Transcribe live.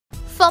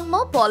For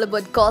more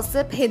Bollywood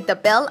gossip, hit the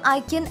bell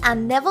icon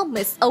and never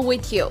miss a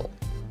video.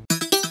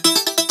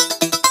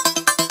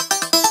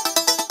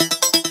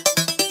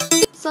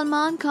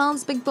 Salman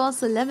Khan's Big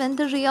Boss 11,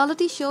 the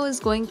reality show, is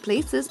going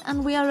places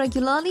and we are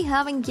regularly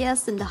having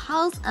guests in the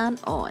house and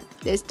on.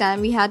 This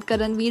time we had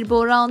Karanvir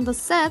Bohra on the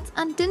sets,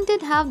 and didn't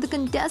it have the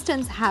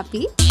contestants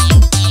happy?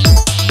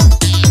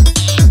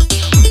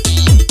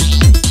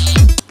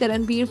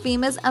 Karanvir,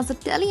 famous as a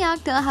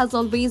tele-actor, has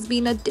always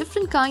been a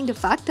different kind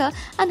of actor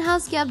and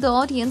has kept the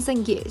audience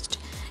engaged.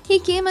 He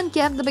came and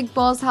kept the Big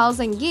Boss house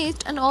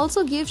engaged and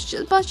also gave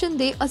Shilpa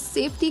Shinde a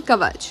safety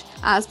kavach.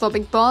 As for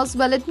Big Boss,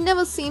 well, it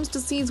never seems to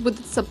cease with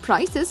its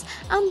surprises,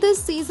 and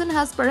this season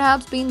has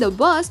perhaps been the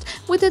worst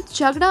with its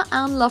jhagda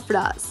and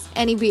lafdas.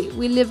 Anyway,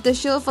 we lived the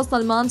show for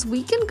Salman's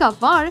weekend ka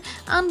war,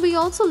 and we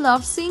also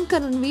loved seeing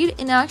Karanvir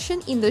in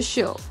action in the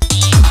show.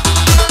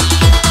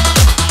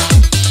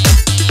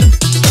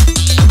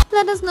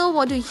 Let us know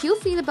what do you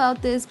feel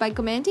about this by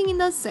commenting in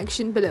the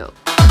section below.